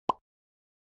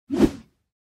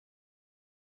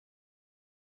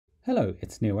Hello,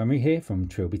 it's Neil Emery here from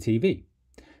TrilbyTV.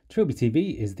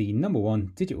 TrilbyTV is the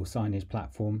 #1 digital signage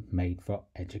platform made for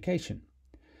education.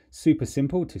 Super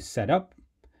simple to set up,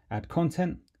 add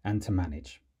content and to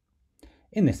manage.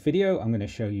 In this video, I'm going to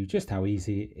show you just how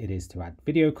easy it is to add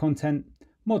video content,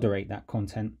 moderate that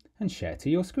content and share to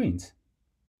your screens.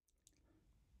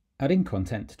 Adding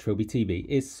content to TrilbyTV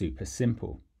is super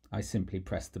simple. I simply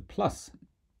press the plus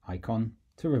icon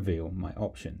to reveal my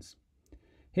options.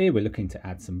 Here we're looking to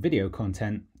add some video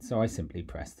content, so I simply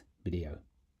pressed video.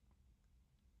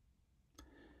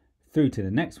 Through to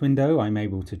the next window, I'm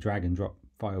able to drag and drop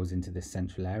files into this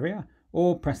central area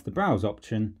or press the browse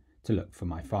option to look for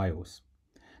my files.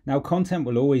 Now content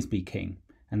will always be king,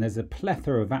 and there's a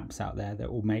plethora of apps out there that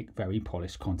will make very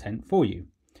polished content for you.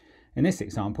 In this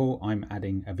example, I'm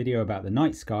adding a video about the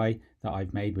night sky that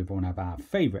I've made with one of our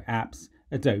favorite apps,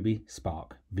 Adobe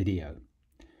Spark Video.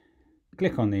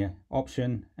 Click on the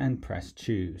option and press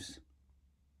choose.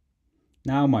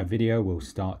 Now my video will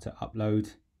start to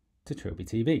upload to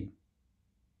TrilbyTV.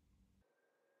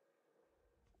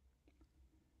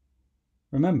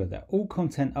 Remember that all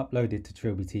content uploaded to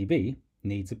TrilbyTV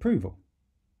needs approval.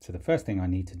 So the first thing I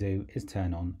need to do is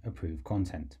turn on Approve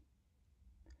Content.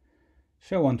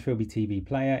 Show on TrilbyTV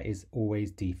Player is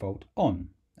always default on,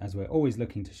 as we're always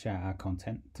looking to share our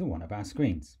content to one of our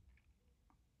screens.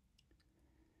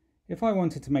 If I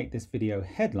wanted to make this video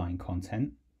headline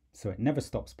content, so it never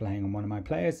stops playing on one of my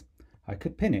players, I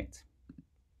could pin it.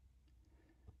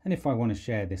 And if I want to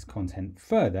share this content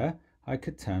further, I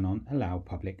could turn on Allow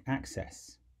Public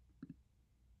Access.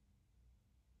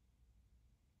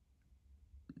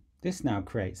 This now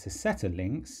creates a set of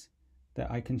links that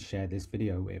I can share this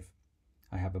video with.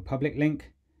 I have a public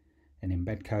link, an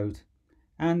embed code,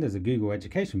 and as a Google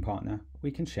Education partner,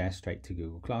 we can share straight to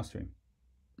Google Classroom.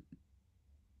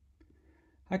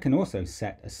 I can also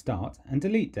set a start and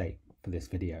delete date for this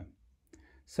video.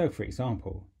 So for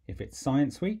example, if it's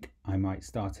Science Week, I might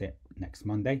start it next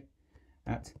Monday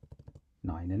at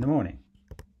 9 in the morning.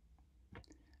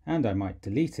 And I might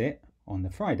delete it on the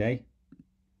Friday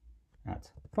at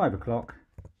 5 o'clock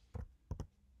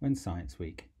when Science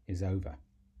Week is over.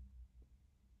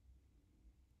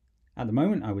 At the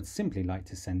moment, I would simply like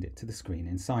to send it to the screen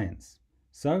in Science.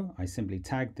 So I simply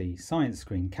tag the Science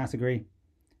screen category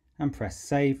and press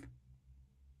save,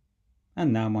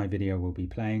 and now my video will be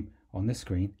playing on the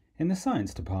screen in the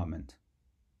Science department.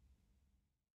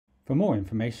 For more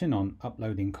information on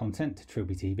uploading content to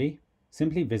TrilbyTV,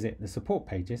 simply visit the support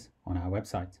pages on our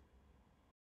website.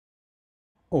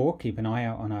 Or keep an eye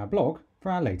out on our blog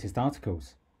for our latest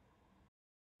articles.